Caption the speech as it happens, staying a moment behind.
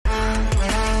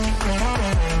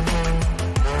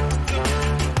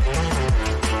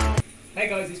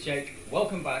guys, it's Jake.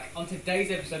 Welcome back. On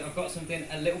today's episode, I've got something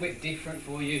a little bit different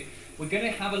for you. We're going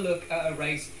to have a look at a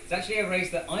race. It's actually a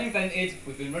race that I invented.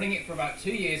 We've been running it for about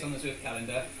 2 years on the Zwift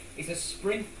calendar. It's a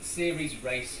sprint series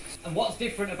race. And what's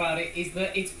different about it is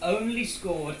that it's only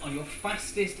scored on your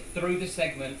fastest through the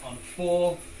segment on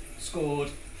 4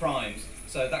 scored primes.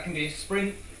 So that can be a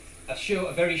sprint, a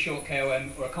very short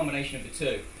KOM, or a combination of the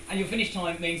two. And your finish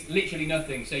time means literally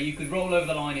nothing. So you could roll over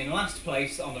the line in last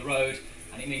place on the road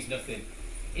and it means nothing.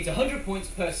 It's 100 points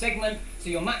per segment, so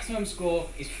your maximum score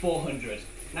is 400.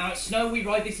 Now at Snow we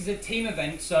ride this as a team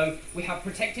event, so we have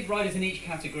protected riders in each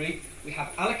category. We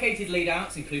have allocated lead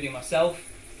outs, including myself,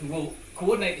 who will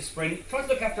coordinate the sprint, try to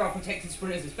look after our protected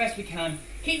sprinters as best we can,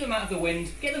 keep them out of the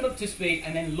wind, get them up to speed,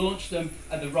 and then launch them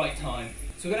at the right time.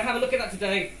 So we're going to have a look at that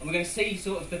today, and we're going to see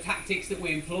sort of the tactics that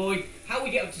we employ, how we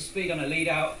get up to speed on a lead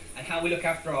out, and how we look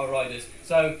after our riders.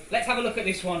 So let's have a look at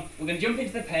this one. We're going to jump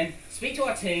into the pen, speak to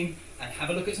our team, and have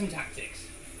a look at some tactics.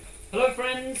 Hello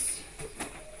friends.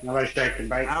 Hello, Jake and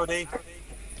Bake. Howdy.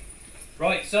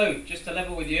 Right, so just to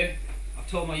level with you, I've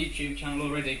told my YouTube channel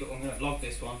already, but I'm going to vlog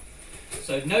this one.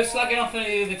 So no slagging off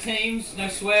any of the teams, no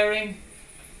swearing,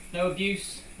 no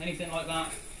abuse, anything like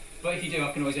that. But if you do,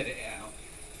 I can always edit it out.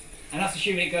 And that's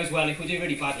assuming it goes well. If we do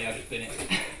really badly, I'll just bin it.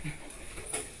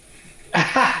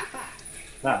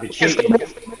 That'd be cheating.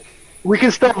 We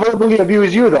can still verbally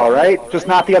abuse you though, right? Just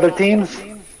not the other teams?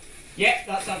 Yeah,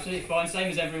 that's absolutely fine. Same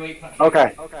as every week, Patrik.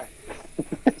 Okay.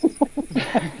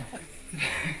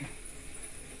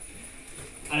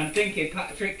 And I'm thinking,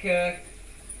 Patrik,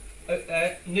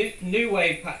 new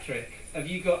wave, Patrik. Have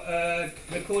you got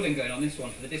recording going on this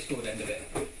one for the Discord end of it?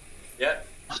 Yeah.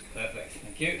 Perfect.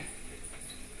 Thank you.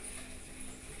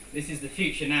 This is the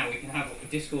future now. We can have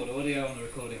Discord audio on the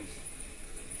recordings.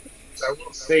 So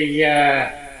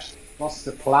what's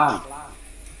the plan?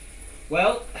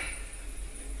 Well,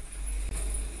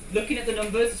 looking at the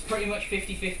numbers, it's pretty much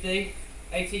 50-50.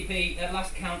 ATP, at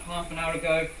last count half an hour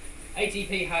ago,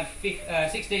 ATP had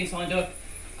 16 signed up,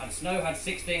 and Snow had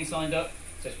 16 signed up,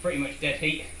 so it's pretty much dead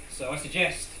heat. So I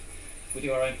suggest we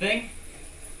do our own thing.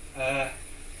 I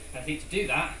think to do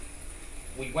that,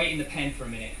 we wait in the pen for a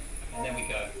minute, and then we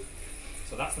go.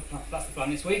 So that's the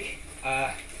plan this week.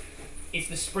 It's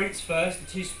the sprints first,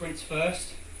 the 2 sprints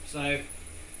first. So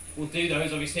we'll do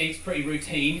those, obviously, it's pretty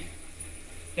routine.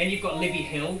 Then you've got Libby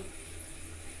Hill.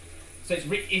 So it's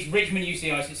Richmond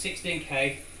UCI, so it's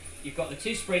 16k. You've got the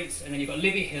 2 sprints, and then you've got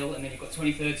Libby Hill, and then you've got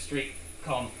 23rd Street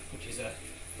KOM, which is a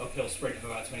uphill sprint of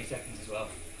about 20 seconds as well.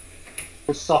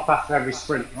 We'll stop after every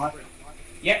sprint, right?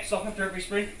 Yep, stop after every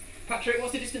sprint. Patrik,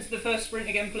 what's the distance to the first sprint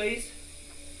again, please?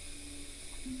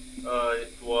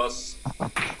 It was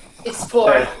It's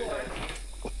 4.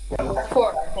 4.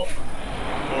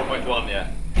 4.1, yeah.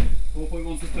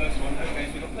 4.1's the first one. Okay,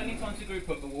 so we've got plenty of time to group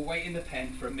up, but we'll wait in the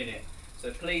pen for a minute.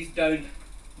 So please don't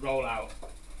roll out.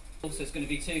 Also, it's going to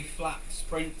be 2 flat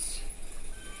sprints.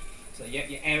 So yeah,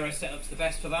 your aero setup's the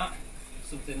best for that.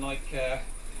 Something like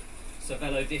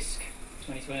Cervelo Disc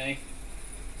 2020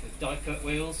 with die cut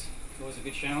wheels. It's always a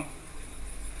good shout.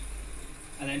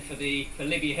 And then for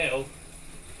Libby Hill,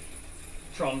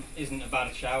 Tron isn't a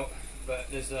bad shout, but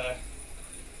there's I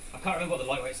can't remember what the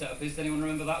lightweight setup is. Does anyone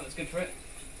remember that? That's good for it.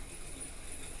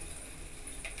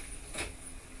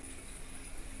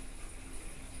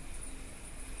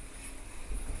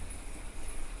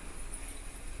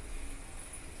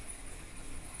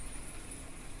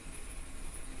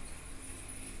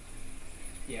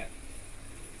 Yeah.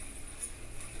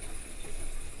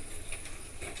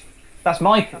 That's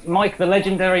Mike, the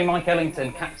legendary Mike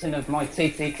Ellington, captain of my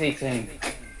TTT team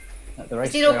at the race.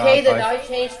 Is it okay that I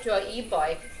changed to an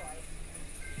e-bike?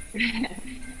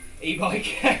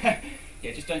 E-bike? Yeah,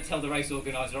 just don't tell the race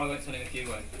organiser. I won't tell him if you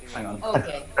won't. Hang on.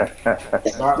 Okay.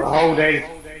 Holding.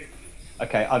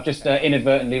 Okay, I've just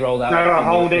inadvertently rolled out. No,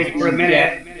 holding for a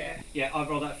minute. Yeah, I've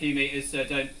rolled out a few metres, so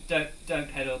don't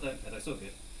pedal, it's all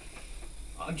good.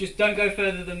 Don't go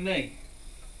further than me.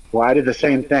 Well, I did the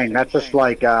same thing. That's just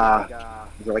like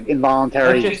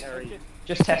involuntary.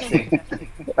 Just testing.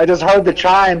 I just heard the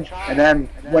chime, and then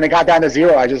when it got down to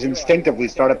 0, I just instinctively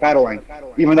started pedaling,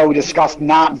 even though we discussed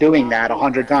not doing that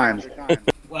 100 times.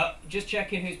 Well, just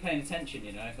checking who's paying attention,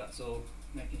 you know, that's all.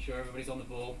 Making sure everybody's on the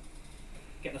ball.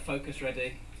 Get the focus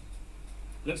ready.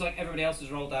 Looks like everybody else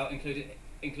has rolled out, including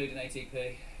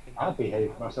ATP. I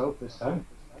behaved myself this time.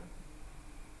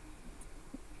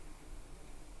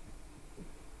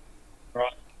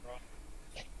 Right.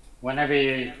 Whenever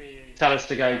you tell us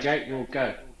to go, Jake, we'll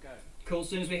go. Cool, as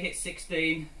soon as we hit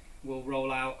 16, we'll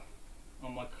roll out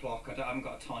on my clock. I haven't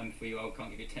got a time for you, I can't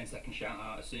give you a 10-second shout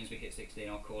out. As soon as we hit 16,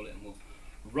 I'll call it and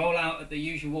roll out at the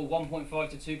usual 1.5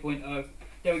 to 2.0.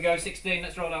 There we go, 16,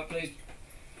 let's roll out please.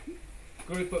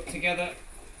 Group up together.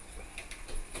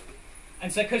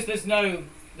 And so because there's no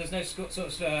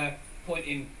sort of point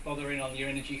in bothering on your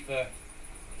energy for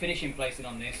finishing placing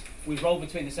on this, we roll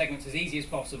between the segments as easy as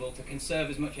possible to conserve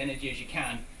as much energy as you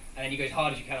can, and then you go as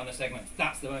hard as you can on the segments.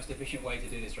 That's the most efficient way to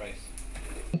do this race.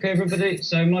 Okay everybody,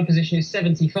 so my position is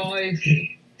 75,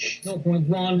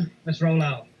 0.1, let's roll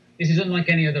out. This is unlike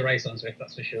any other race on Zwift,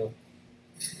 that's for sure.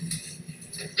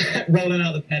 Rolling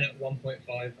out the pen at 1.5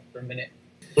 after a minute.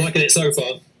 Liking it so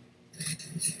far.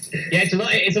 Yeah, it's a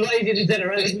lot easier to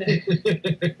ZRL, isn't it?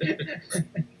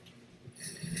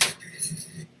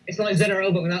 It's like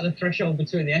ZRL but without the threshold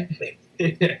between the airflips.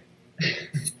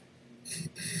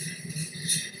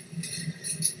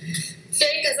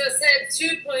 Jake, as I said,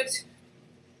 2.0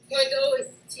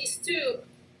 is too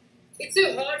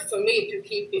hard for me to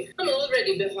keep it. I'm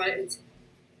already behind.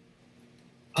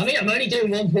 I mean, I'm only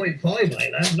doing 1.5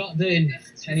 later. I'm not doing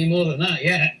any more than that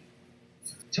yet.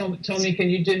 Tommy, can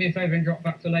you do me a favour and drop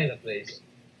back for Layla, please?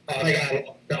 Oh, yeah,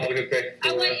 that'll be good.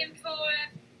 I'm waiting for it.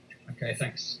 Okay,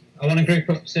 thanks. I want to group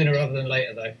up sooner rather than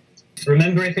later, though.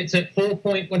 Remember, if it's at 4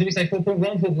 point, what did we say, 4.1,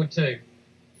 4.2?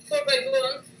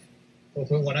 4.1.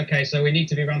 4.1. Okay, so we need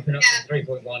to be ramping up to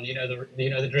 3.1. You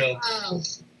know the drill. Oh.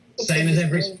 Same as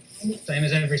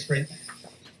every sprint.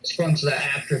 Sprint to that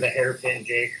after the hairpin,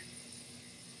 Jake.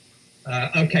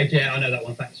 Okay, yeah, I know that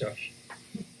one. Thanks, Josh.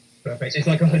 Perfect. It's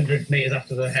like 100 meters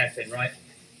after the hairpin, right?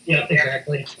 Yeah,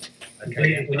 exactly. Okay,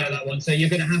 yeah, we know that one. So you're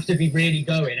going to have to be really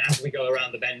going as we go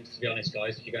around the bend, to be honest,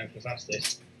 guys, if you're going for the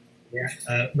fastest.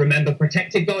 Yeah. Remember,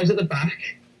 protected guys at the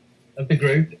back of the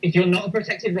group. If you're not a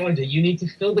protected rider, you need to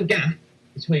fill the gap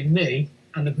between me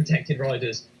and the protected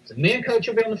riders. So me and Coach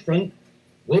will be on the front.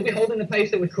 We'll be holding the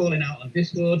pace that we're calling out on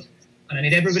Discord, and I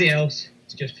need everybody else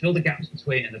to just fill the gaps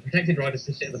between, and the protected riders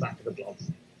to sit at the back of the blob.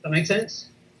 Does that make sense?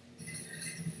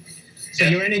 So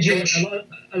your energy, a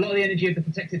lot of the energy of the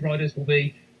protected riders will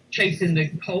be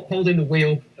chasing holding the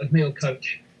wheel of me or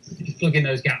Coach, just plugging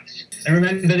those gaps. And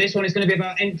remember, this one is going to be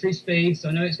about entry speed, so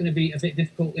I know it's going to be a bit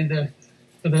difficult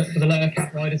for the lower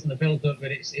cap riders and the build up,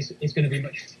 but it's going to be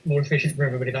much more efficient for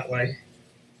everybody that way.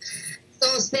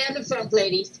 So stay in the front,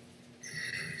 ladies.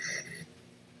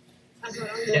 That's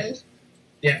what I'm doing.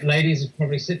 Yeah, ladies are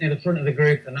probably sitting near the front of the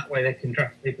group, and that way they can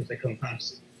draft people as they come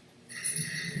past.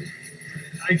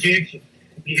 Hi, Jake. Can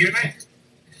you hear me?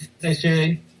 Thanks,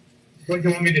 Julie. What do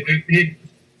you want me to do for you?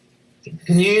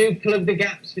 Can you plug the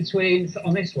gaps between,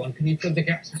 on this one, can you plug the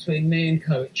gaps between me and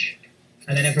Coach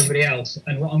and then everybody else?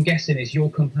 And what I'm guessing is you'll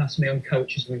come past me and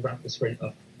Coach as we ramp the sprint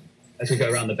up, as we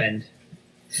go around the bend.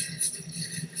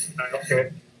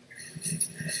 Okay.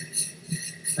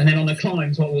 And then on the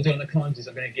climbs, what we'll do on the climbs is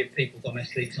I'm going to give people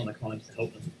domestiques on the climbs to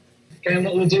help them. Okay, and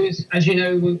what we'll do is, as you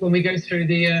know, when we go through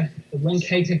the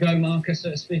 1K to go marker,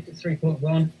 so to speak, at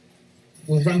 3.1,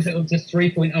 we'll ramp it up to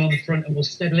 3.0 on the front, and we'll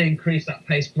steadily increase that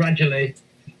pace gradually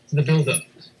to the build-up.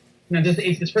 Now,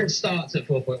 if the sprint starts at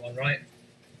 4.1, right?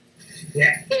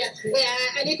 Yeah,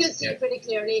 and you can see it pretty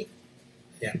clearly.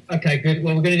 Yeah. Okay, good.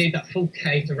 Well, we're going to need that full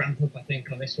K to ramp up, I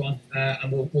think, on this one,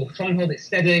 and we'll try and hold it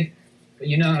steady. But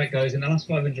you know how it goes. In the last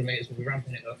 500 meters, we'll be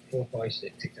ramping it up 4, 5,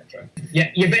 6, etc. Yeah,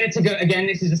 you're better to go. Again,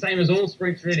 this is the same as all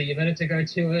sprints, really. You're better to go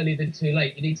too early than too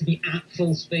late. You need to be at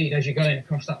full speed as you're going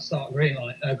across that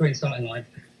green starting line.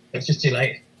 It's just too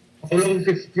late. How long is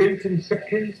the sprint in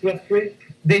seconds, roughly?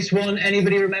 This one,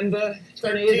 anybody remember?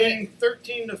 13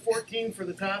 to 14 for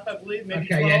the top, I believe. Maybe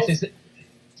okay, 12. yes,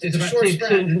 it's about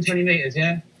 220 meters,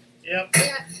 yeah. Yep.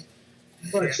 Yeah.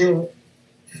 Quite short.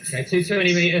 Okay,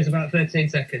 220 meters, about 13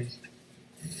 seconds.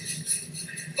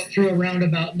 Through a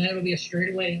roundabout, and that'll be a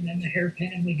straightaway, and then the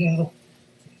hairpin, and we go.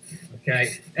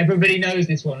 Okay, everybody knows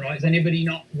this one, right? Can anybody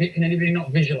not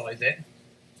visualize it?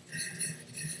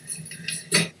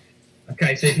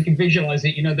 Okay, so if you can visualize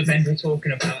it, you know the bend we're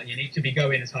talking about, and you need to be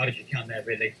going as hard as you can there,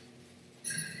 really.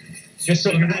 Just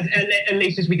sort of, at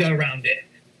least as we go around it.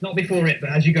 Not before it,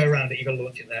 but as you go around it, you've got to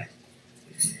launch it there.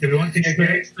 Do we want to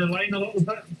experience the line a little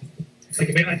bit? Like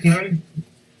a bit like now?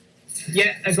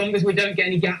 Yeah, as long as we don't get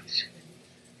any gaps.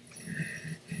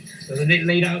 So the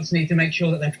lead outs need to make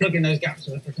sure that they're plugging those gaps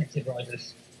with the protected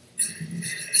riders.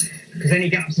 Because any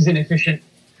gaps is inefficient.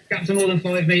 Gaps are more than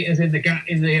 5 meters in the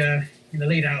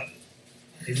lead out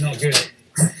is not good.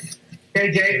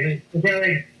 Okay, Jake, we're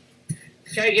going.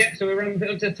 Okay, yeah, so we're running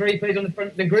up to 3, please, on the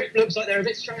front. The group looks like they're a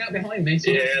bit strung out behind me.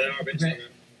 So Yeah, they are a bit strong.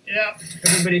 Yeah.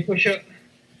 Everybody push up.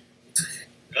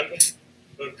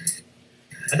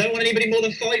 I don't want anybody more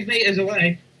than 5 meters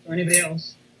away or anybody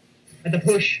else. At the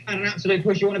push, and an absolute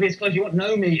push, you want to be as close, you want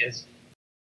no meters.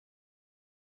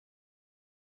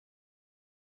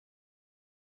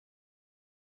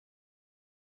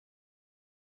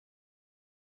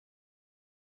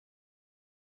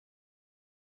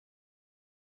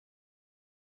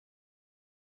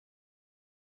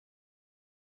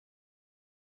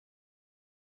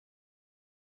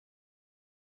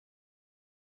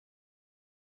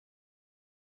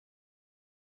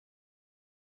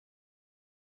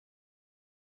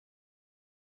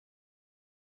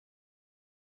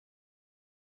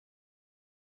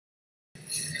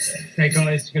 Okay,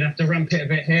 guys, you're gonna have to ramp it a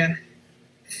bit here.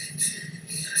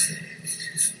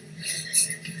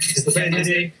 Here's the bend.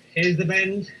 Ready. Here's the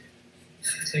bend.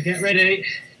 So get ready.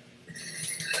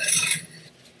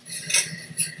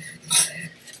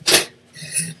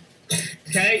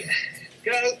 Okay,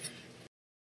 go.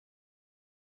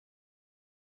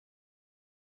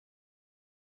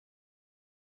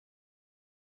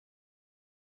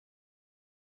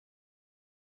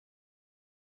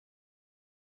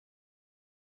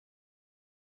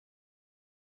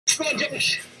 Come on,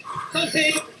 Josh. Come on,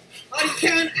 team. Oh, you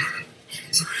can.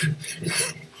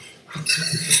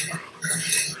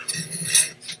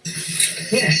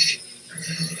 Yes.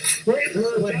 Great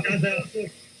work.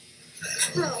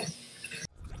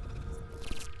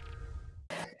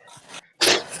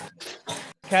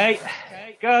 Okay,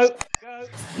 go.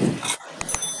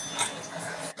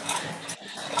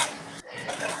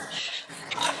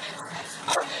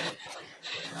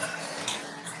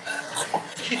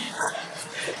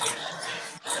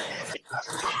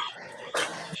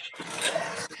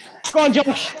 Go on,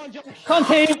 Josh. Come on,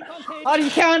 team. Hard as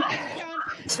you can.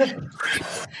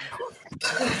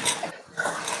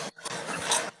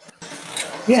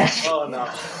 Yes. Oh no.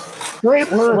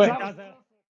 Great work.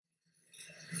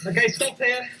 Okay, stop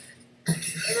here.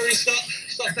 Everybody stop.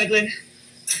 Stop pedaling.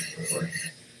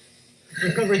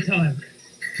 Recovery time.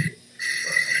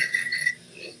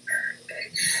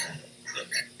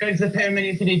 Go into the pair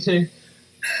menu if you need to.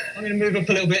 I'm going to move up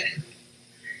a little bit.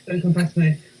 Don't come past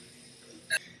me.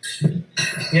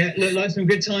 Yeah, look like some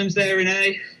good times there in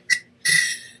A.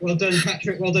 Well done,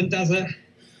 Patrik. Well done, Dazza.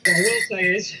 What I will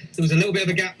say is, there was a little bit of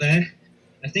a gap there.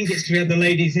 I think it's because we had the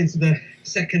ladies into the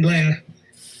second layer.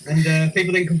 And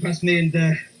people didn't come past me and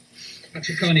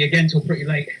Patrik Carney again till pretty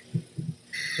late.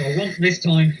 So I want this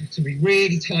time to be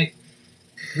really tight.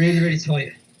 Really, really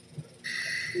tight.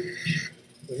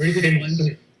 So really good times.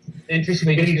 The entry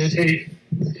speed is good.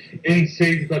 In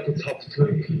C, we've got the top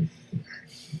 3.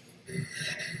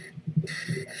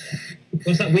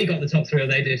 What's that? We got the top 3 or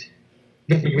they did?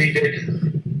 Nothing we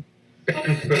did.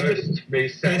 Ben first, me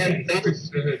second,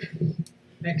 third.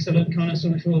 Excellent, can't have so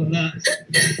much more than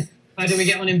that. How do we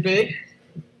get on in B?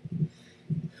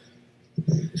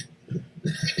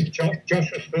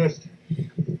 Josh was first.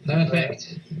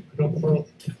 Perfect. Got 4th.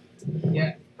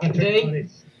 Yeah. D?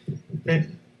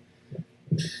 5th.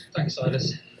 Thanks,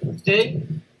 Silas. D?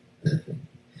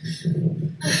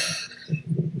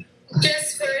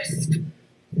 Just first,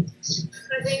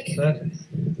 I think. Perfect.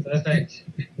 Perfect.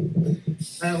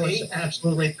 That was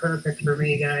absolutely perfect for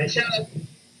me, guys. So,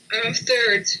 I'm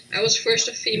third. I was first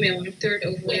a female. I'm third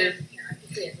overall. Yeah,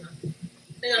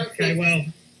 yeah. Okay, well,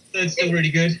 third's still really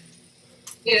good.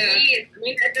 Yeah, I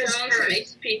mean, that round from 8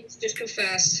 speed is just too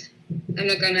fast. I'm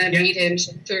not gonna beat him,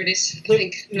 so third is, I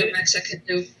think, the max I can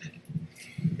do.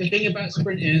 The thing about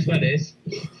sprinting as well is,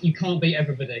 you can't beat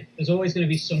everybody. There's always going to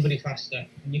be somebody faster.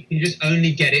 And you can just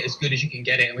only get it as good as you can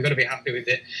get it, and we've got to be happy with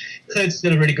it. Third's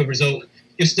still a really good result.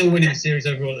 You're still winning the series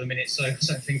overall at the minute, so I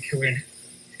don't think we're in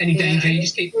any danger. You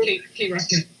just keep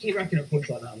racking up points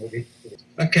like that, and we'll be.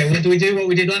 Okay, well, do we do what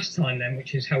we did last time then,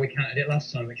 which is how we counted it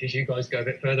last time, which is you guys go a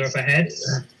bit further up ahead?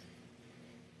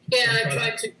 Yeah, I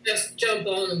tried to just jump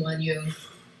on when you're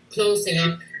closing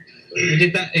up. We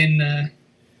did that in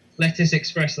Lettuce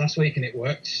Express last week and it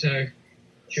worked, so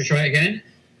should we try it again?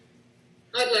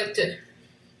 I'd like to.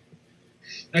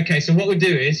 Okay, so what we'll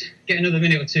do is get another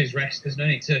minute or two's rest. There's no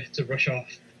need to rush off.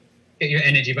 Get your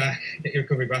energy back, get your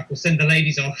recovery back. We'll send the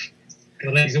ladies off. The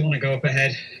ladies that want to go up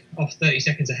ahead, off 30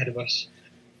 seconds ahead of us.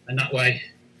 And that way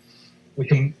we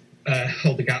can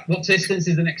hold the gap. What distance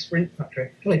is the next sprint,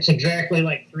 Patrik? It's exactly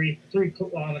like 3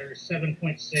 kilometers,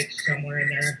 7.6, somewhere in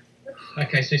there.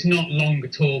 Okay, so it's not long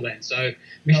at all then. So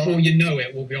before you know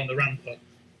it, we'll be on the ramp up.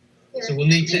 Yeah. So we'll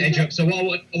need to edge up. So what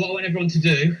I want everyone to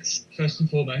do, first and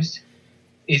foremost,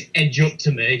 is edge up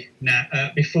to me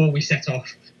now before we set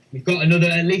off. We've got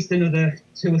at least another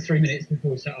 2 or 3 minutes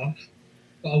before we set off.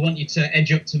 But I want you to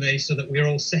edge up to me so that we're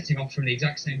all setting off from the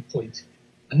exact same point.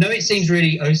 I know it seems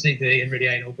really OCD and really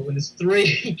anal, but when there's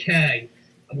 3K and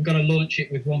we've got to launch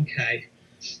it with 1K,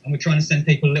 and we're trying to send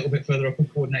people a little bit further up and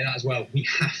coordinate that as well, we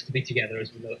have to be together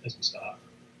as we start.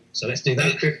 So let's do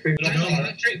that.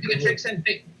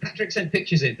 Patrik sent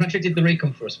pictures in. Patrik did the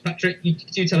recon for us. Patrik,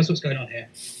 you tell us what's going on here.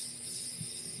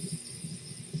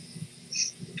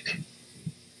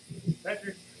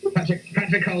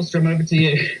 Patrik Karlstom, over to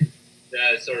you.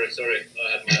 Yeah, sorry.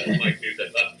 I had my mic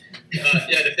muted. But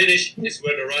yeah, the finish is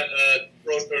where the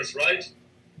road turns right,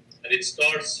 and it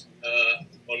starts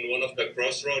on one of the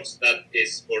crossroads that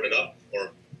is boarded up,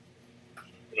 or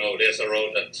there's a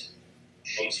road that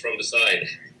comes from the side.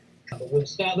 But we'll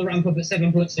start the ramp up at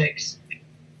 7.6,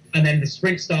 and then the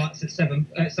sprint starts at 6.6,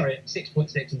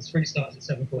 and the sprint starts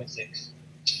at 7.6.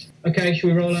 Okay, shall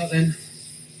we roll out then?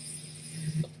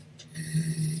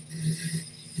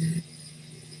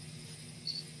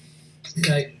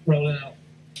 Okay, rolling out.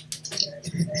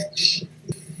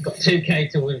 Got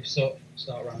 2k till we start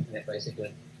ramping it,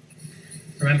 basically.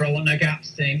 Remember, I want no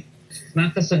gaps, team.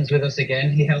 Matheson's with us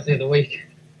again. He helped the other week.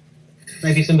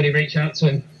 Maybe somebody reach out to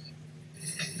him.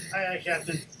 Aye, aye,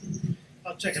 Captain.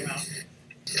 I'll check him out.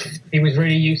 He was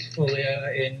really useful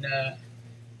in, I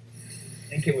don't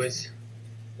think it was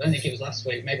last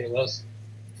week, maybe it was.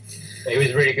 But he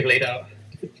was a really good lead out.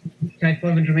 Okay,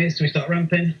 500 metres till we start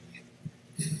ramping.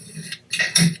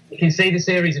 You can see the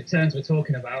series of turns we're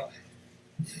talking about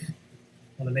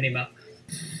on the mini-map.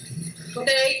 The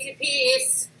ATP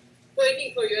is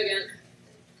waiting for you again.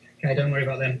 Okay, don't worry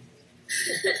about them.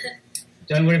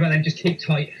 Don't worry about them, just keep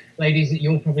tight. Ladies,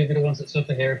 you'll probably be the ones that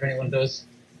suffer here if anyone does.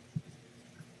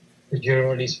 Because you're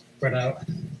already spread out.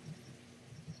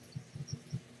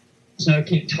 So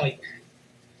keep tight.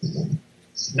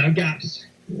 No gaps.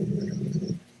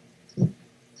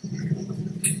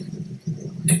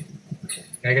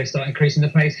 Okay, I'm going to start increasing the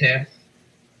pace here.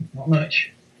 Not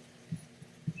much.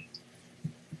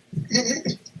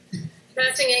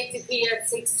 Passing ATP at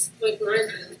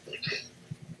 6.9.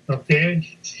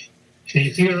 Okay. So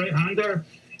you see a right-hander?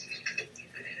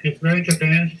 Just range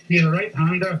again. See a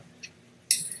right-hander?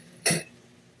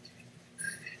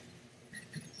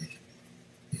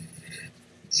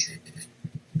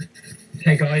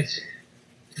 Okay, guys.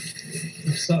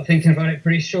 I'll start thinking about it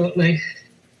pretty shortly.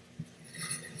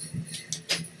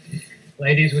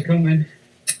 Ladies, we're coming.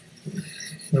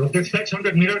 We'll get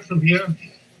 600 metres from here.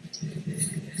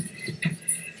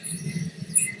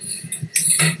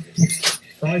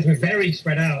 Guys, we're very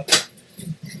spread out.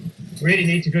 Really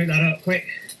need to group that up quick.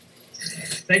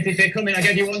 Stacey, if you're coming, I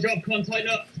gave you one job. Come on, tighten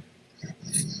up.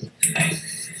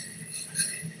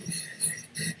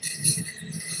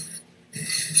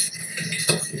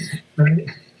 Right.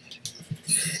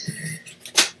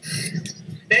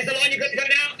 There's the line, you've got to go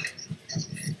now.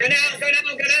 Go now, go now,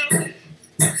 go now.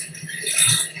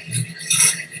 Go on, Josh.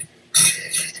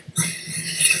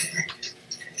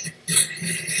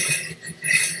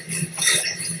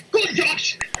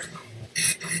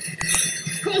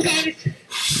 Come on, guys.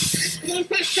 Come on,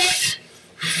 faster.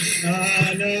 Ah,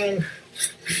 no.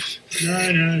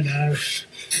 No.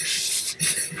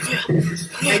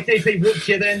 ATP whooped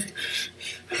you then.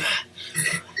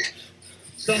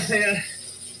 Stop here.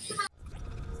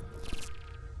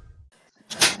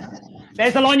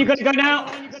 There's the line, you've got to go now.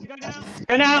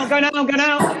 Go now, go now, go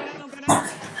now.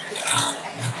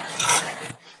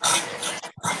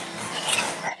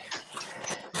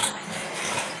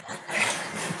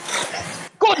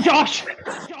 Go on, Josh.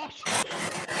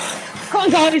 Come on,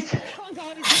 guys.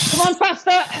 Come on,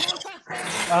 faster.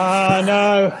 Ah,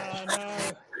 no.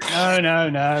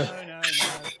 No.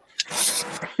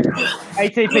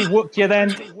 ATP whooped you then.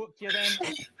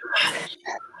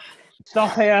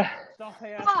 Stop here.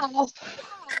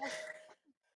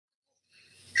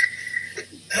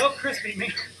 Oh, crispy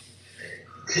me.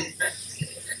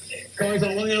 Guys,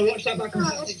 I'm going to watch that back on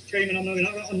the stream, and I'm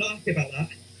not happy about that.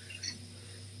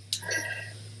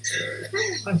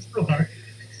 I'm sorry.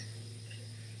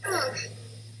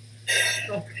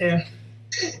 Stop here.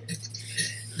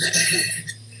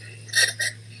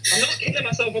 I'm not killing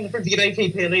myself on the front to give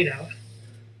ATP a lead out.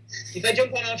 If they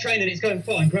jump on our train and it's going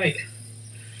fine, great.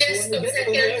 Yes, When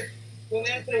we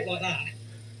open it like that.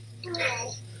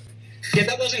 Yeah,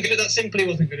 that wasn't good. That simply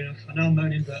wasn't good enough. I know I'm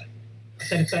moaning, but I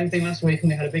said the same thing last week, and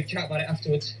we had a big chat about it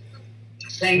afterwards.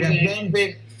 We had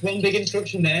one big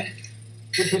instruction there,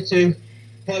 which was to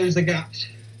close the gaps,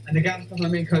 and the gaps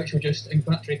behind me and Coach and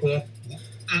Patrik were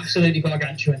absolutely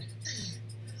gargantuan.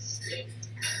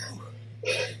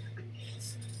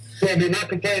 Yeah, I mean, not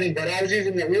complaining, but I was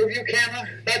using the rear view camera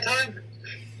that time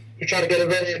to try to get a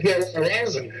better idea of where I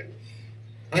was in.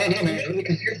 I don't know, man. It's really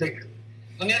confusing.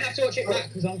 I'm gonna have to watch it back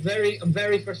because I'm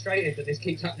very frustrated that this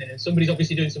keeps happening, and somebody's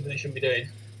obviously doing something they shouldn't be doing.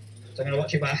 So I'm gonna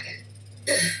watch it back.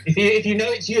 If you know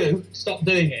it's you, stop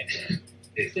doing it.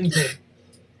 It's simple.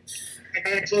 I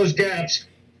gotta close gaps.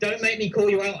 Don't make me call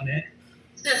you out on it.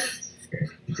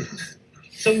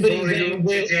 Somebody's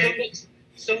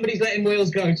letting wheels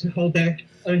go to hold their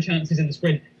own chances in the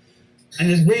sprint, and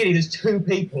there's two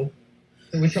people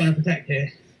that we're trying to protect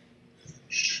here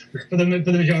for the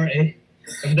majority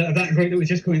of that group that was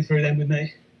just coming through them with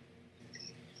me.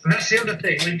 And that's the other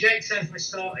thing. When Jake says we're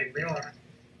starting, we are.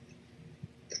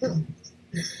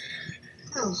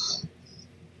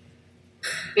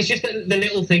 It's just the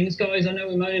little things, guys. I know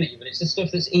we're moaning at you, but it's the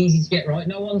stuff that's easy to get right.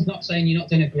 No one's not saying you're not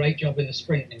doing a great job in the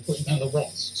sprint and putting down the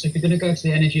watts. So if you're going to go to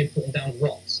the energy of putting down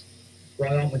watts,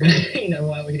 why aren't we going to,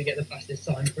 why aren't we going to get the fastest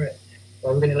time for it?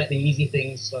 Why are we going to let the easy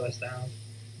things slow us down?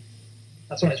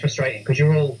 That's why it's frustrating, because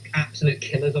you're all absolute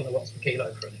killers on the watts per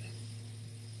kilo front.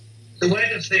 So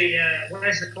where's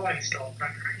the climb start,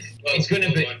 Patrik? It's going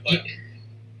to be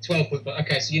 12 foot.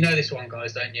 Okay, so you know this one,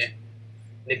 guys, don't you?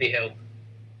 Libby Hill.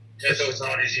 Just as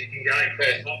hard as you can go.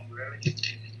 Really.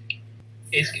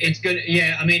 It's good.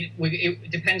 Yeah, I mean,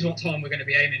 it depends what time we're going to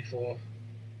be aiming for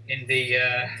in the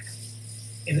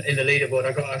leaderboard.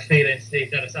 I've got a feeling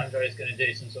Steve D'Alessandro is going to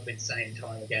do some sort of insane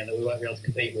time again that we won't be able to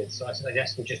compete with. So I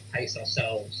suggest we just pace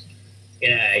ourselves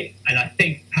in A. And I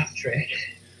think Patrik,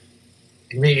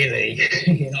 really,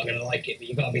 you're not going to like it, but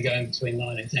you've got to be going between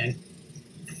 9 and 10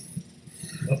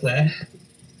 up there.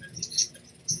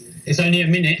 It's only a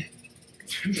minute.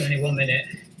 It's only 1 minute.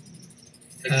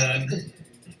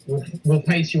 We'll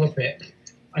pace you up it.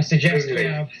 I suggest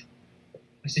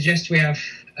we have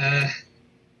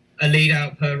a lead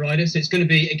out per rider. So it's going to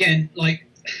be, again, like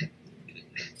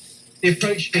the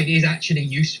approach speed is actually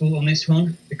useful on this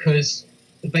one because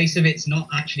the base of it's not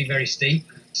actually very steep.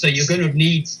 So you're going to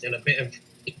need still a bit of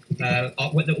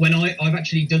when I've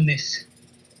actually done this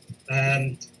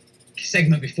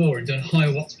segment before and done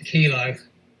higher watts per kilo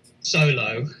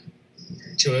solo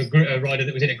to a rider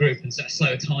that was in a group and set a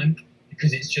slower time,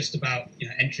 because it's just about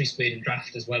entry speed and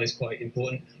draft as well is quite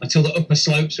important until the upper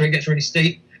slopes where it gets really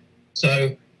steep.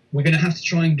 So we're going to have to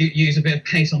try and use a bit of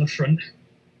pace on the front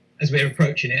as we're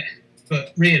approaching it.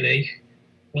 But really,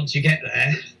 once you get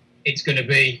there, it's going to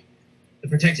be the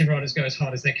protected riders go as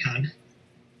hard as they can,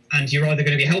 and you're either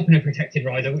going to be helping a protected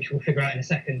rider, which we'll figure out in a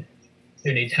second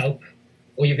who needs help,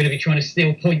 or you're going to be trying to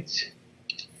steal points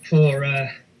for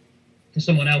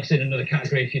someone else in another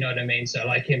category, if you know what I mean. So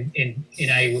like in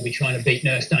A, we'll be trying to beat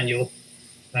Nurse Daniel.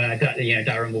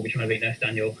 Darren will be trying to beat Nurse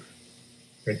Daniel,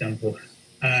 for example,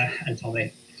 and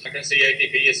Tommy. I can see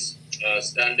ATP is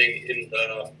standing in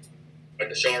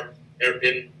the sharp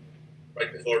hairpin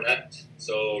right before that,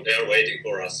 so they are waiting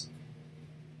for us.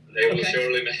 They will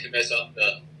surely mess up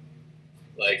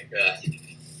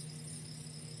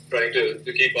trying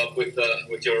to keep up with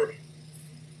your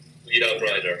lead out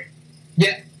rider.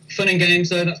 Yeah. Fun and games,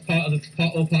 though. That's part of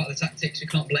the tactics. We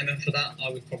can't blame them for that.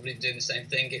 I would probably do the same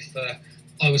thing if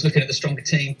I was looking at the stronger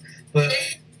team. But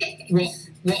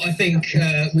what I think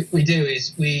we do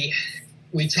is we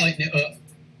tighten it up.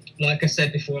 Like I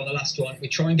said before on the last one, we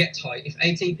try and get tight. If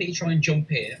ATP try and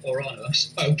jump in or on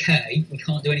us, okay, we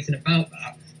can't do anything about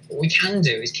that. What we can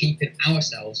do is keeping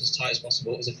ourselves as tight as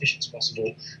possible, as efficient as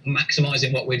possible, and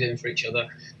maximising what we're doing for each other.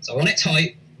 So I want it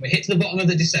tight. When we hit to the bottom of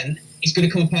the descent, it's going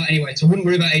to come apart anyway, so I wouldn't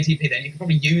worry about ATP then. You can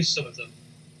probably use some of them,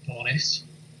 if I'm honest.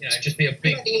 Just be a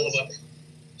big blob up.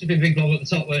 Just be a big blob at the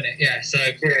top, won't it? Yeah, so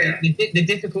the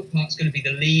difficult part's going to be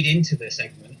the lead into the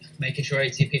segment, making sure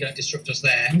ATP don't disrupt us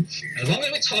there. And as long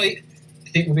as we're tight, I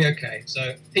think we'll be okay.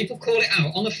 So people call it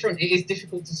out. On the front, it is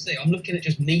difficult to see. I'm looking at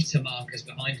just meter markers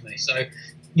behind me. So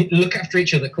you look after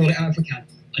each other, call it out if we can.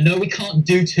 I know we can't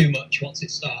do too much once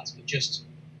it starts, but just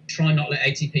try and not let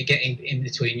ATP get in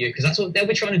between you, because that's what they'll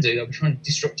be trying to do. They'll be trying to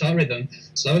disrupt our rhythm,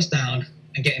 slow us down,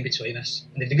 and get in between us.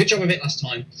 And they did a good job of it last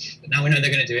time, but now we know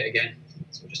they're going to do it again.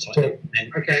 So we'll just tighten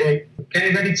up. Okay,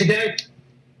 ready to go?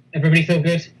 Everybody feel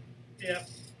good? Yeah.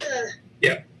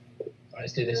 Yeah. Right,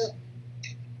 let's do this.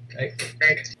 Okay.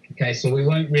 Okay, so we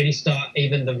won't really start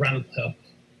even the ramp up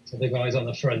to the guys on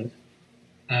the front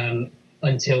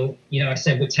until, I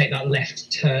said we'll take that left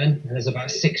turn, and there's about a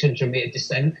 600 metre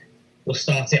descent. We'll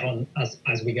start it on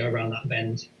as we go around that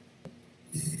bend.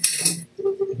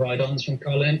 Ride-ons from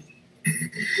Colin.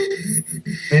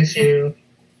 Thank you.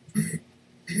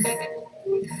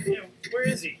 Yeah, where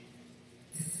is he?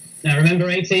 Now remember,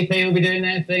 ATP will be doing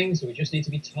their thing, so we just need to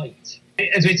be tight.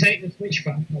 As we take the switch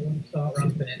back, I want to start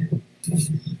ramping it.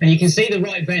 And you can see the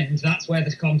right bend, that's where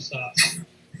the KOM starts.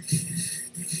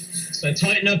 So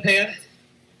tighten up here.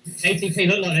 ATP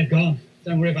look like they've gone.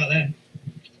 Don't worry about them.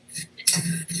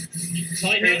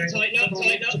 Tighten up, tighten up,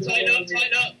 tighten up, tighten up,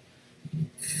 tighten up.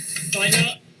 Tighten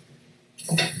up.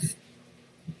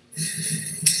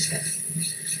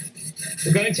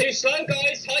 We're going too slow,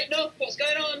 guys. Tighten up. What's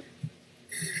going on?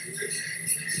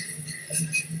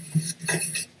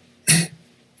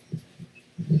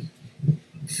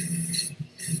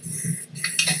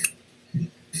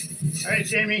 All right,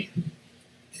 Jamie.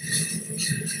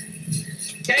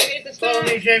 Okay, here's the start. Follow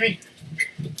me, Jamie.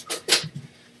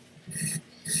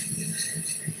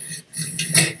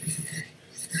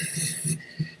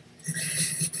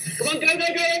 Come on, go, go,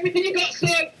 go. Everything you got,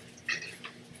 slow.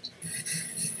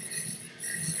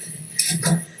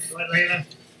 Right, Layla?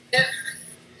 Yeah.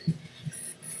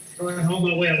 Go and hold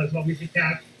my wheel as long as you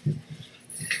can.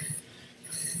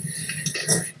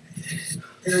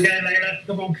 Here we go, Layla.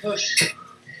 Come on, push.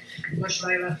 Push,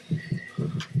 Layla.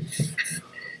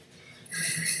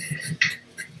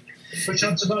 Push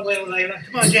onto my wheel, Layla.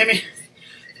 Come on, Jamie.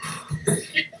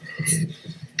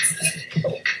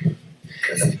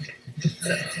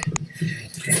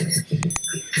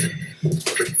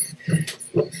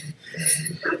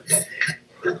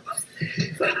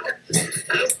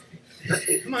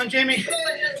 Come on, Jamie.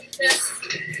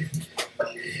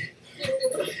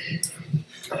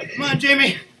 Come on,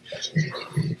 Jamie.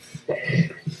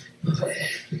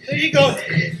 There you go.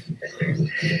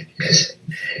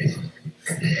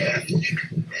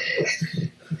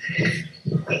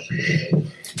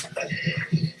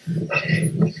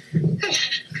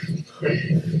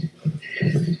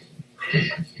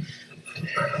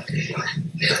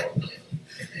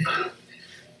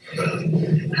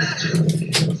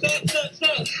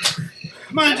 Stop.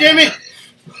 Come on, Jamie.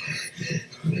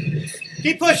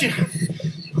 Keep pushing.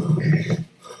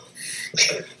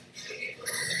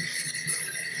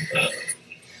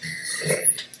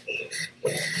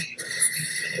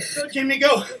 Go, Jamie,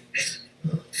 go.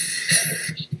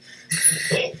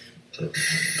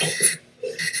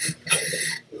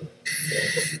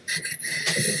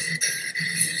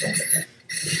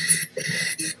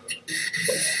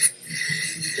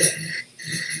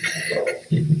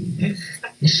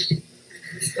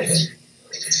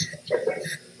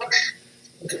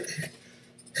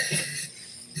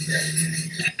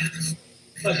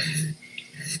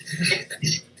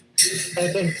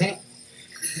 Well done, Pat.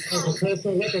 That's a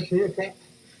personal record for you, Pat.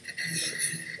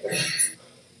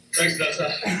 Thanks, Data.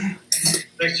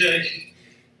 Thanks, Jake.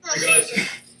 You guys.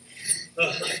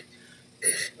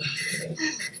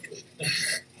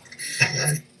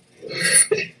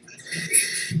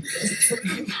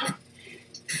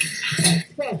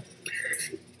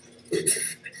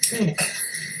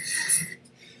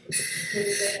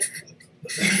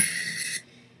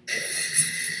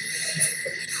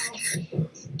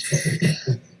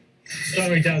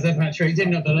 Sorry, Dazza, Patrik.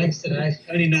 Didn't have the legs today.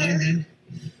 Only 9 men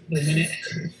for the minute.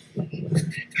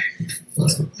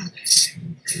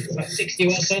 It's like 60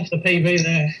 watts off the PB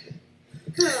there.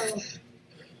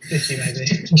 50 maybe.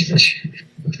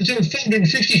 It's on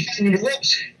 450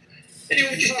 watts.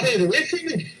 Anyone just play the way from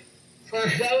me?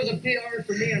 That was a PR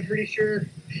for me, I'm pretty sure.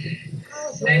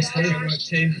 Nice work,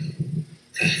 team.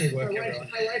 Good work, My everyone.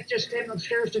 wife just came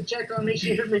upstairs to check on me.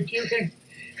 She heard me puking.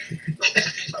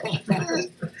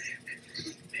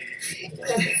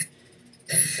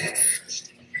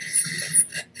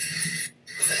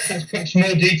 That's perhaps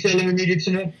more detail than we needed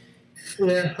to know.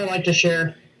 Yeah, I like to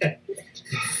share. At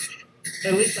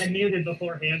least I muted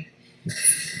beforehand.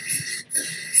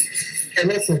 Hey,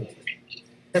 listen.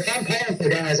 If I'm calling for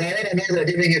guys, I want to know they're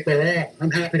giving it their all.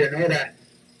 I'm happy to know that.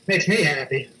 Makes me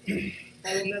happy.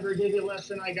 I will never give you less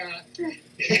than I got.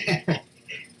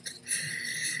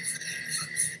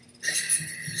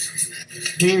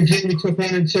 Me and Jimmy took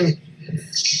 1 and 2.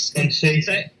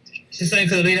 It's the same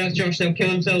for the leaders, Josh. They'll kill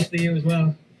themselves for you as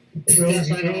well. We're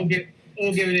all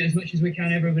giving it as much as we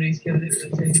can. Everybody's killing it for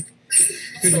the team.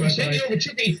 Good work, guys.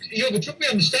 You overtook me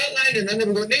on the start line and I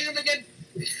never got near him again.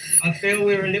 I feel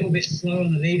we were a little bit slow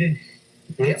on the leading.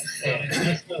 Yep.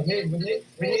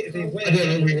 We need to be way. I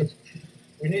don't know. We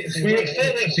were 4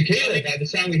 laps to kill by the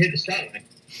time we hit the start line.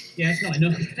 Yeah, it's not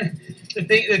enough. the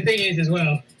thing is as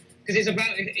well, because it's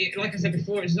about, like I said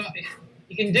before, it's not.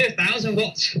 You can do 1,000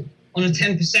 watts on a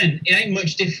 10%. It ain't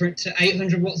much different to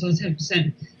 800 watts on a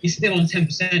 10%. You're still on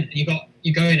 10%, and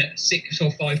you're going at 6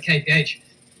 or 5 kph.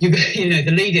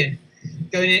 The leading,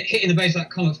 hitting the base like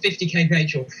KOM at 50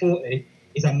 kph or 40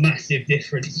 is a massive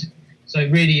difference. So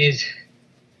it really is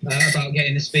about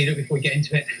getting the speed up before we get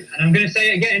into it. And I'm going to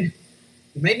say it again.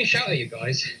 You made me shout at you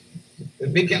guys. The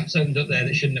big gaps opened up there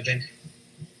that shouldn't have been.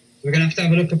 We're going to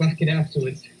have a look back at it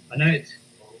afterwards. I know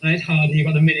it's hard. You've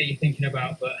got the minute you're thinking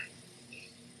about, but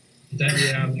I don't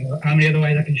really know how many other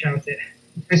ways I can shout it.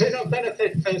 Is it a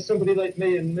benefit for somebody like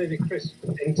me and maybe Chris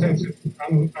in terms of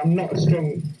I'm not a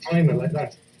strong timer like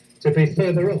that to be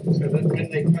further up so that when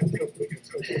they catch up we can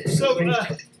talk? So,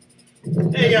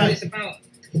 hey guys.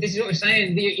 This is what we're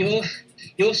saying.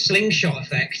 Your slingshot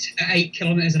effect at 8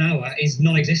 kilometers an hour is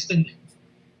non-existent.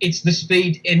 It's the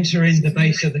speed entering the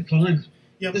base of the climb.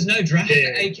 Yep. There's no draft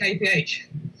at 8 kph.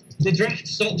 The draft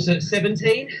stops at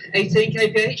 17, 18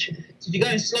 kph. So if you're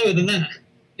going slower than that,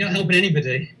 you're not helping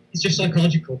anybody. It's just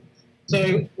psychological.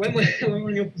 So when we're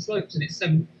on the upper slopes and it's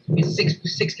 6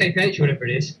 kph or whatever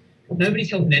it is, nobody's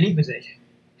helping anybody.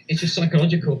 It's just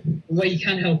psychological. The way you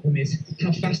can help them is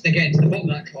how fast they're getting to the bottom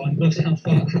of that climb versus how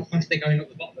fast they're going up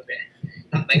the bottom of it.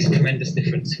 That makes a tremendous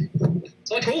difference.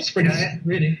 It's like all sprints,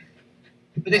 really.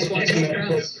 But this one's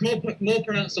more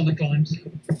pronounced on the climbs.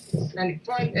 And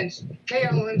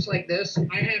KOMs like this,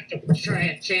 I have to try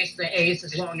and chase the ace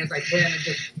as long as I can and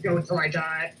just go until I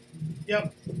die.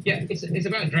 Yep. Yeah, it's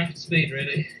about draft speed,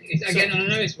 really. Again, I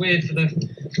know it's weird for the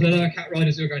lower cat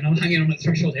riders who are going, I'm hanging on the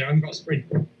threshold here, I haven't got a sprint.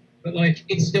 But, like,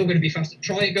 it's still going to be faster.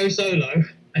 Try it, go solo,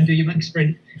 and do your max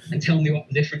sprint, and tell me what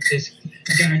the difference is.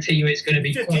 I guarantee you it's going to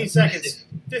be 15 seconds.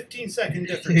 15-second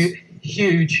difference.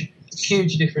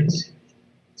 Huge difference.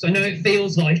 So I know it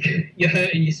feels like you're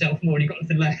hurting yourself more and you've got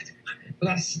nothing left, but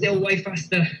that's still way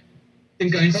faster than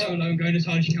going solo and going as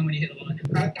hard as you can when you hit the line.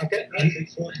 I get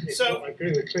that. So I agree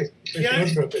with Chris.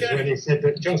 When he said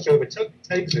that Josh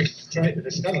takes us straight to the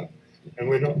start, and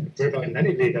we're not in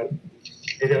any lead out.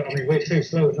 I mean, we're too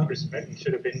slow in that respect and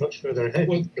should have been much further ahead.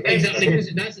 Well, exactly,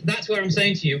 because that's where I'm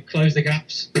saying to you, close the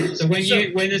gaps. So when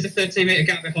there's a 13-metre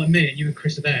gap behind me and you and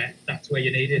Chris are there, that's where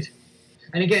you're needed.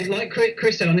 And again, like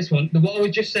Chris said on this one, what I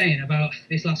was just saying about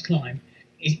this last climb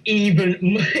is even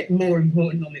more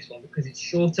important on this one because it's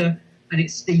shorter and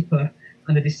it's steeper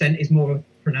and the descent is more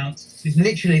pronounced. It's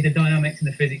literally the dynamics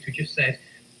and the physics we just said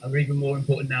are even more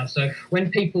important now. So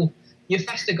when your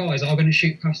faster guys are going to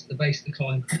shoot past the base of the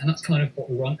climb, and that's kind of what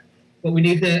we want. What we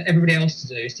need everybody else to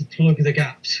do is to plug the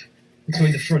gaps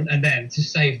between the front and them to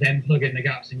save them plugging the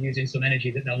gaps and using some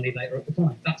energy that they'll need later up the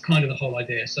climb. That's kind of the whole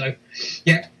idea. So,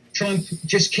 yeah. Try and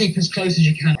just keep as close as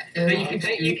you can.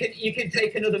 You can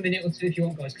take another minute or two if you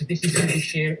want, guys, because this is going to be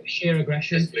sheer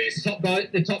aggression. Yes,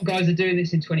 The top guys are doing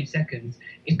this in 20 seconds.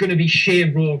 It's going to be sheer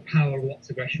raw power watts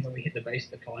aggression when we hit the base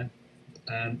of the climb.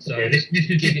 This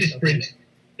would give you sprint.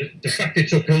 The fact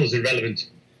it's uphill is irrelevant.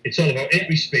 It's all about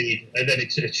entry speed, and then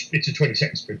it's a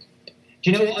 20-second sprint.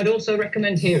 Do you know what I'd also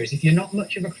recommend here is if you're not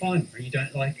much of a climber and you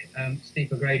don't like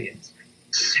steeper gradients,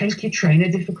 take your trainer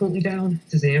difficulty down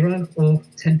to 0 or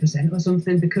 10% or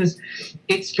something, because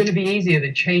it's going to be easier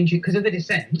than changing because of the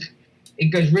descent. It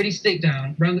goes really steep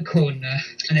down, round the corner,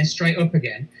 and then straight up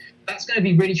again. That's going to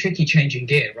be really tricky changing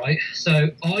gear, right?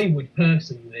 So I would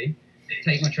personally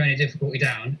take my trainer difficulty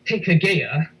down, pick a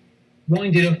gear,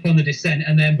 wind it up on the descent,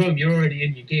 and then boom, you're already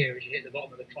in your gear as you hit the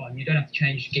bottom of the climb. You don't have to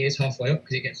change gears halfway up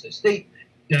because it gets so steep.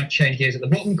 You don't have to change gears at the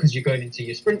bottom because you're going into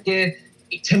your sprint gear.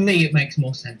 To me, it makes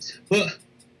more sense. But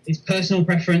it's personal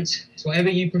preference. It's whatever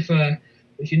you prefer.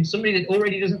 If you're somebody that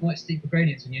already doesn't like steeper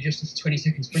gradients and you're just a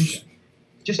 20-second sprinter,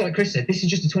 just like Chris said, this is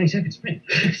just a 20-second sprint.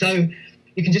 So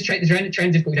you can just take the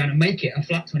train difficulty down and make it a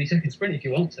flat 20-second sprint if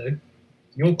you want to.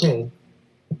 Your call.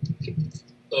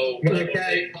 So,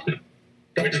 okay.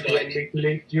 Which bike?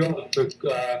 Do you want to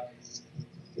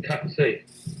Cat C?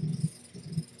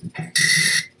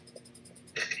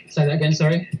 Say that again,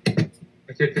 sorry.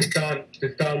 I said, does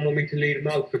Dan want me to lead him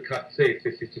out for Cat C?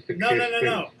 This is just a No.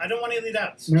 I don't want any lead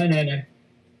outs.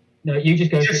 No, you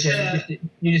just go for it.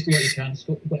 You just do what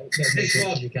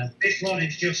you can. This one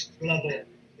is just global.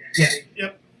 Yeah.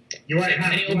 Yep. You won't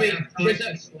have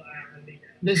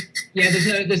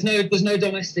there's no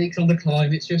domestics on the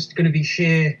climb. It's just going to be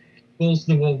sheer balls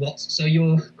to the wall watts. So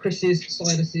your Chris's,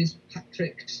 Silas's,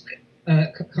 Patrick's,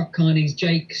 Carney's,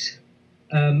 Jake's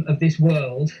of this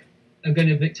world are going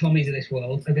to be Tommy's of this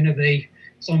world, are going to be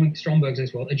Simon Stromberg's of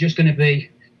this world, are just going to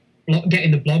be getting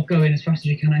the blob going as fast as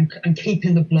you can and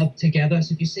keeping the blob together.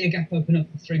 So if you see a gap open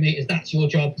up for 3 meters, that's your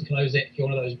job to close it if you're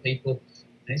one of those people.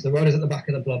 And it's the riders at the back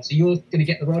of the blob. So you're going to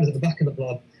get the riders at the back of the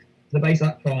blob to the base of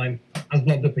that climb as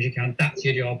blobbed up as you can. That's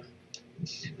your job.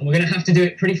 And we're going to have to do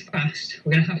it pretty fast.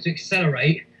 We're going to have to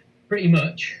accelerate pretty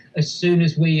much as soon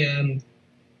as we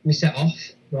set off,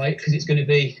 right? Because it's going to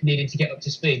be needing to get up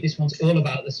to speed. This one's all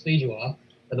about the speed you are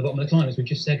at the bottom of the climb, as we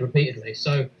just said repeatedly.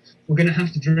 So we're going to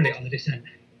have to drill it on the descent.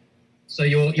 So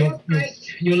your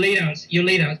lead outs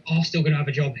are still going to have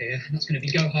a job here. And that's going to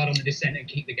be go hard on the descent and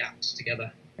keep the gaps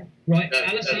together. Right,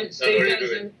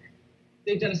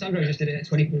 Steve D'Alessandro just did it at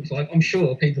 20.5. I'm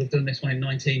sure people have done this one in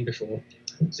 19 before.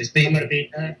 So it's I'm going to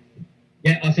beat that.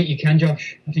 Yeah, I think you can,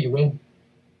 Josh. I think you will.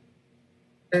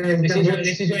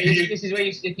 This is where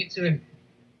you stick it to him.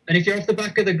 And if you're off the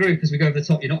back of the group as we go over the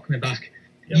top, you're not coming back.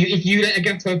 Yep. If you let a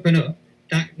gap open up,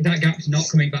 that gap's not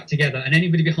coming back together, and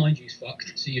anybody behind you is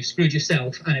fucked. So you've screwed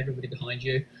yourself and everybody behind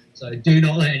you. So do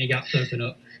not let any gaps open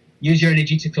up. Use your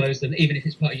energy to close them, even if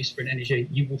it's part of your sprint energy.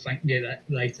 You will thank me that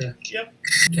later. Yep.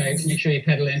 Okay, make sure you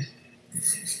pedal in.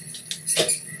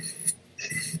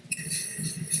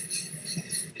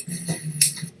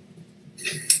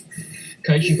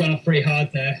 Coach, you've gone off pretty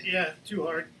hard there. Yeah, too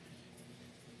hard.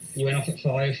 You went off at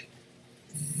 5.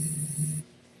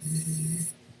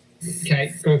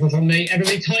 Okay, go on me.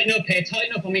 Everybody tighten up here.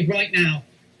 Tighten up on me right now.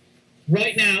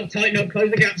 Right now, tighten up.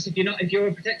 Close the gaps. If you're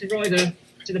a protected rider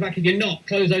to the back. If you're not,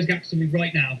 close those gaps on me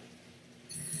right now.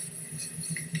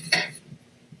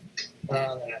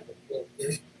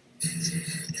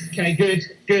 Okay,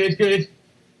 good.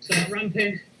 Start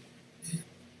ramping.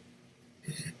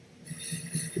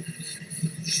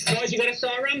 Guys, you got to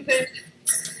start ramping.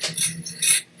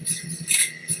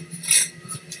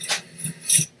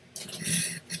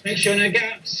 Make sure no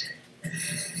gaps.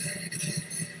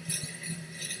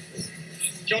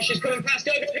 Josh is coming past.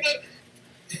 Go.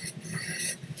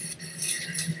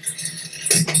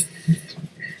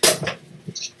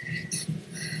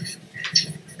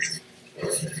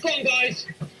 Come on, guys.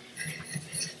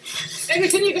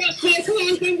 Everything you got, Slay. Come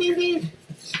on, boom.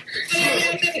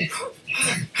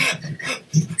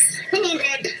 Come on,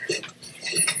 guys.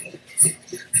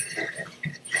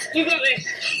 You got this.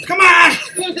 Come on!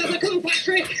 Come on, Dada. Come on,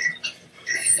 Patrik.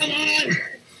 Come on.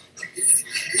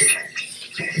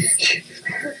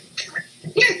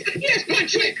 Yes,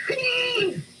 Patrik. Come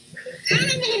on.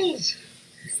 Animals.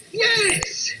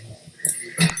 Yes.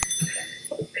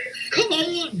 Come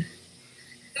on.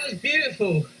 That was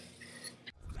beautiful.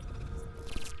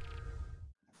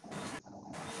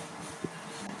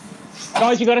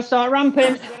 Guys, you got to start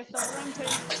ramping.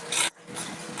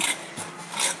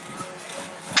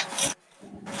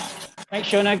 Make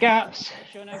sure no gaps.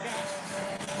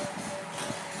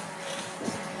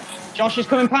 Josh is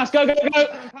coming past. Go. Go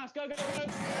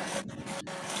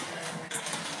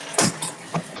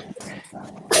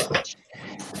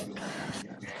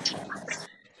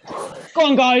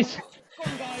on, guys.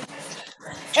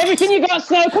 Everything you got,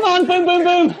 Snow. Come on, boom.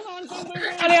 Ali.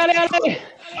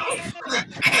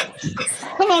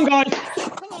 Come on, guys.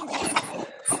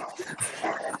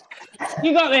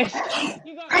 You got this.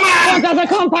 Come on,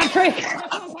 come on, Patrik.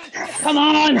 Come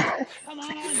on.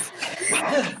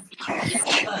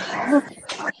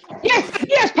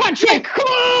 Yes, Patrik. Come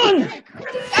on.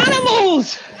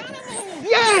 Animals.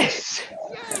 Yes.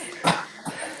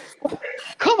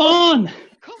 Come on.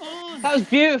 That was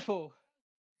beautiful.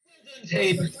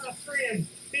 Team. That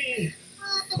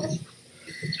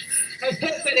was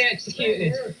perfectly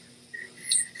executed.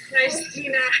 Nice,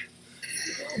 Tina.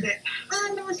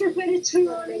 Oh, no, it's repeated too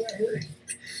early.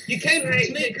 You came right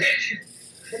to me, coach.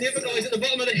 And the other guys at the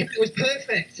bottom of the hip. It was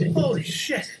perfect. Holy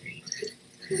shit.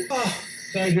 Oh.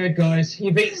 So good, guys.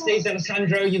 You beat Steve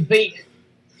D'Alessandro. You beat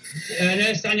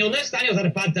Nurse Daniel. Nurse Daniel's had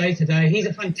a bad day today. He's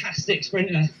a fantastic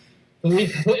sprinter. But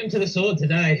we've put him to the sword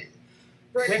today.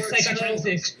 We have to take our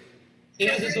chances. He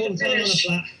has us all the time on the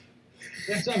flat.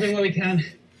 We have to have him where we can.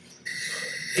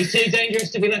 He's too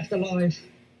dangerous to be left alive.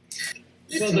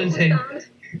 Well done, team.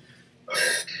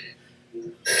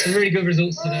 Some really good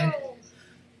results today.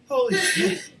 Holy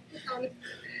shit.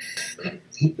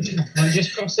 I'm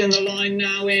just crossing the line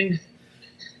now in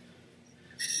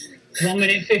 1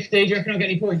 minute 50. Do you reckon I'll get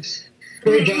any points?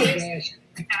 Good job,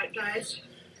 guys.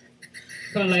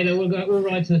 Come on, Layla, we'll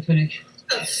ride to the finish.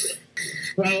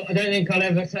 Well, I don't think it'll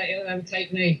ever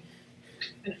take me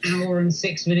an hour and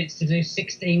 6 minutes to do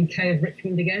 16k of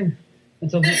Richmond again.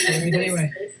 Until next series,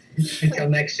 anyway. Until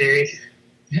next series.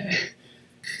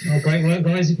 Oh, great work,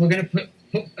 guys. If we're going to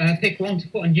pick one to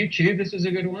put on YouTube, this was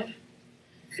a good one.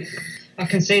 I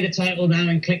can see the title now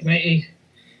in clickbaity.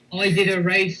 I did a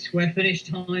race where finish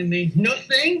time means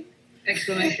nothing!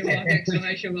 Exclamation mark,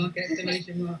 exclamation mark,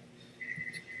 exclamation mark.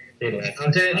 I'm going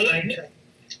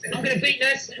to beat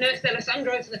Nurse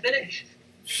D'Alessandro to the finish.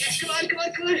 Yes, come on.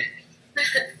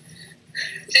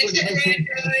 Thanks for playing,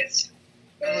 guys.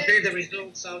 I'll do the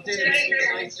results. I'll do the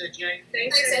results later, Jane.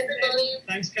 Thanks, everybody.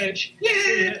 Thanks, Coach.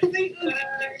 Yeah! In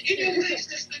your place,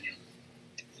 Nurse Daniel.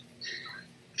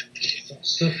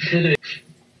 Stuff to do.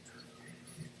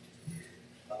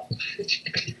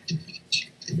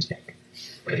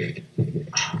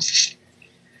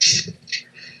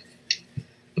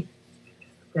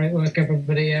 Great work,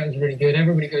 everybody. Yeah, it was really good.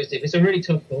 Everybody goes deep. It's a really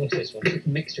tough course, this one. It's a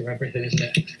mixture of everything, isn't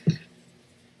it?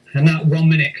 And that 1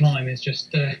 minute climb is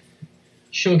just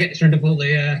sure gets rid of all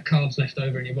the carbs left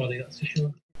over in your body, that's for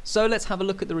sure. So let's have a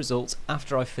look at the results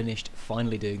after I finished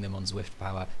finally doing them on Zwift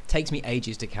Power. It takes me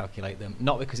ages to calculate them,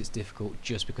 not because it's difficult,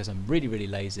 just because I'm really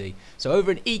lazy. So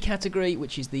over in E category,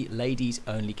 which is the ladies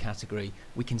only category,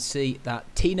 we can see that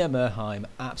Tina Merheim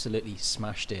absolutely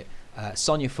smashed it.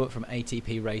 Sonia Foote from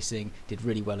ATP Racing did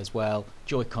really well as well.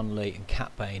 Joy Connolly and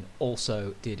Kat Bain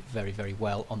also did very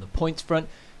well on the points front.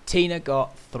 Tina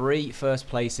got 3 first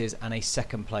places and a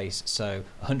second place, so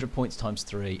 100 points times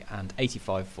 3 and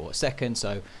 85 for a second,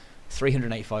 so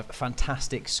 385, a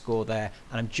fantastic score there.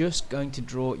 And I'm just going to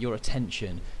draw your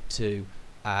attention to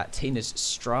Tina's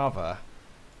Strava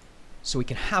so we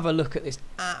can have a look at this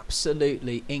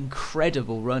absolutely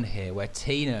incredible run here where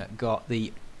Tina got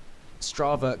the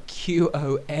Strava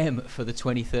KOM for the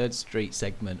 23rd Street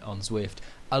segment on Zwift,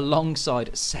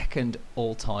 alongside second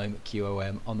all-time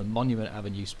KOM on the Monument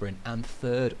Avenue sprint and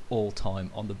third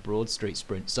all-time on the Broad Street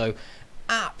sprint. So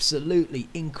absolutely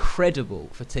incredible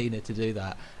for Tina to do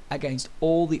that against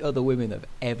all the other women that have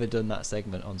ever done that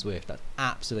segment on Zwift. That's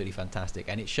absolutely fantastic,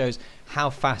 and it shows how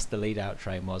fast the lead-out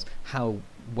train was, how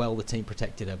well the team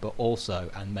protected her, but also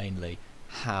and mainly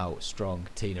how strong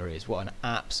Tina is. What an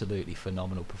absolutely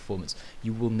phenomenal performance.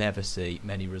 You will never see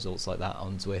many results like that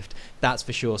on Zwift, that's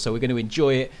for sure. So we're going to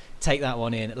enjoy it, take that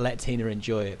one in, let Tina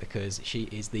enjoy it, because she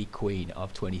is the queen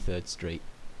of 23rd Street.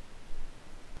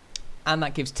 And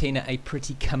that gives Tina a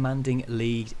pretty commanding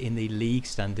lead in the league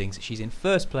standings. She's in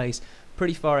first place,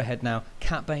 pretty far ahead now.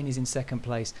 Kat Bain is in second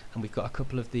place, and we've got a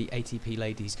couple of the ATP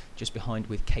ladies just behind,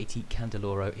 with Katie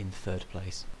Candeloro in third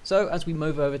place. So as we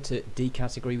move over to D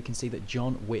category, we can see that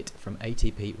John Witt from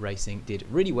ATP Racing did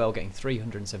really well, getting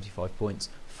 375 points,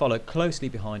 followed closely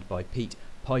behind by Pete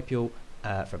Pipel,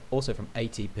 also from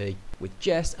ATP, with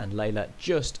Jess and Layla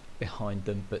just behind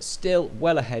them, but still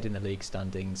well ahead in the league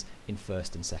standings in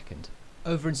first and second.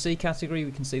 Over in C category,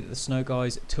 we can see that the Snow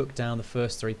Guys took down the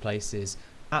first three places.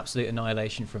 Absolute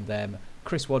annihilation from them.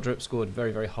 Chris Wadrup scored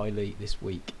very, very highly this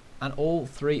week, and all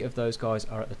three of those guys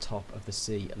are at the top of the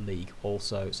C League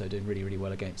also, so doing really, really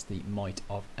well against the might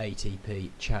of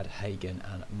ATP, Chad Hagen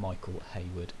and Michael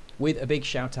Hayward. With a big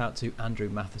shout out to Andrew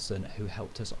Matheson, who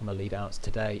helped us on the lead outs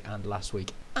today and last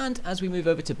week. And as we move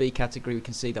over to B category, we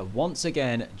can see that once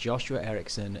again Joshua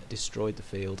Eriksson destroyed the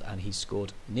field, and he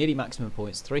scored nearly maximum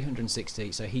points,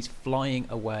 360, so he's flying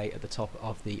away at the top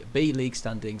of the B League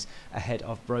standings, ahead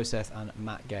of Broseth and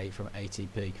Matt Gay from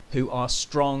ATP, who are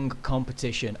strong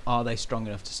competition. Are they strong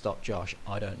enough to stop Josh?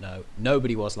 I don't know.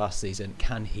 Nobody was last season.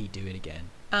 Can he do it again?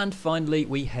 And finally,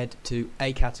 we head to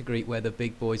A category, where the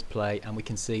big boys play, and we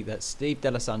can see that Steve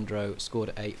D'Alessandro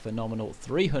scored a phenomenal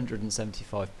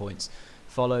 375 points,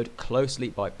 followed closely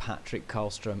by Patrik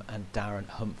Karlstom and Darren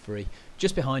Humphrey.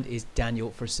 Just behind is Daniel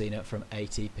Frasina from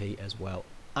ATP as well.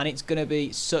 And it's going to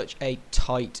be such a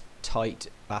tight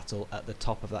battle at the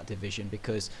top of that division,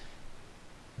 because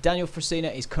Daniel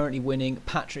Frasina is currently winning,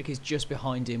 Patrik is just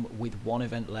behind him with one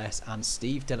event less, and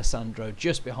Steve D'Alessandro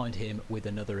just behind him with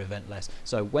another event less.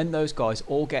 So when those guys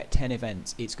all get 10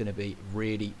 events, it's going to be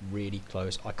really, really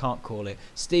close. I can't call it.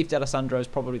 Steve D'Alessandro is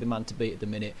probably the man to beat at the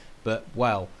minute, but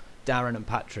well, Darren and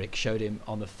Patrik showed him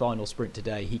on the final sprint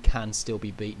today he can still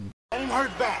be beaten. Let him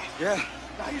hurt back. Yeah.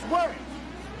 Now he's worried.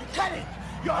 You're cutting.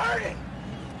 You're hurting.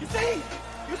 You see?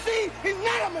 You see? He's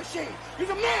not a machine. He's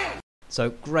a man. So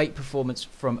great performance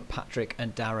from Patrik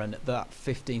and Darren. That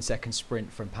 15-second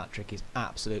sprint from Patrik is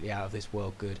absolutely out of this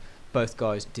world good. Both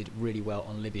guys did really well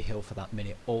on Libby Hill for that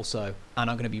minute also, and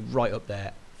I'm going to be right up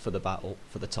there for the battle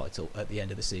for the title at the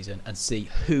end of the season and see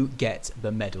who gets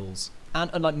the medals. And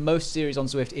unlike most series on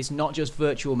Zwift, it's not just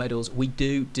virtual medals, we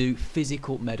do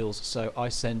physical medals, so I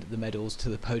send the medals to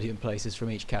the podium places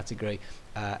from each category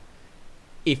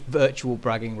if virtual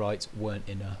bragging rights weren't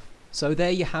enough. So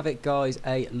there you have it, guys,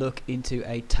 a look into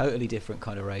a totally different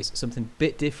kind of race, something a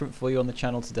bit different for you on the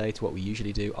channel today to what we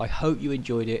usually do. I hope you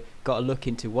enjoyed it, got a look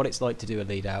into what it's like to do a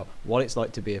lead out, what it's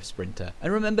like to be a sprinter.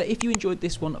 And remember, if you enjoyed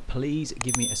this one, please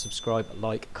give me a subscribe,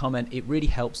 like, comment. It really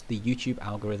helps the YouTube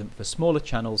algorithm for smaller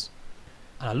channels.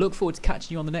 And I look forward to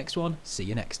catching you on the next one. See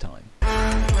you next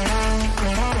time.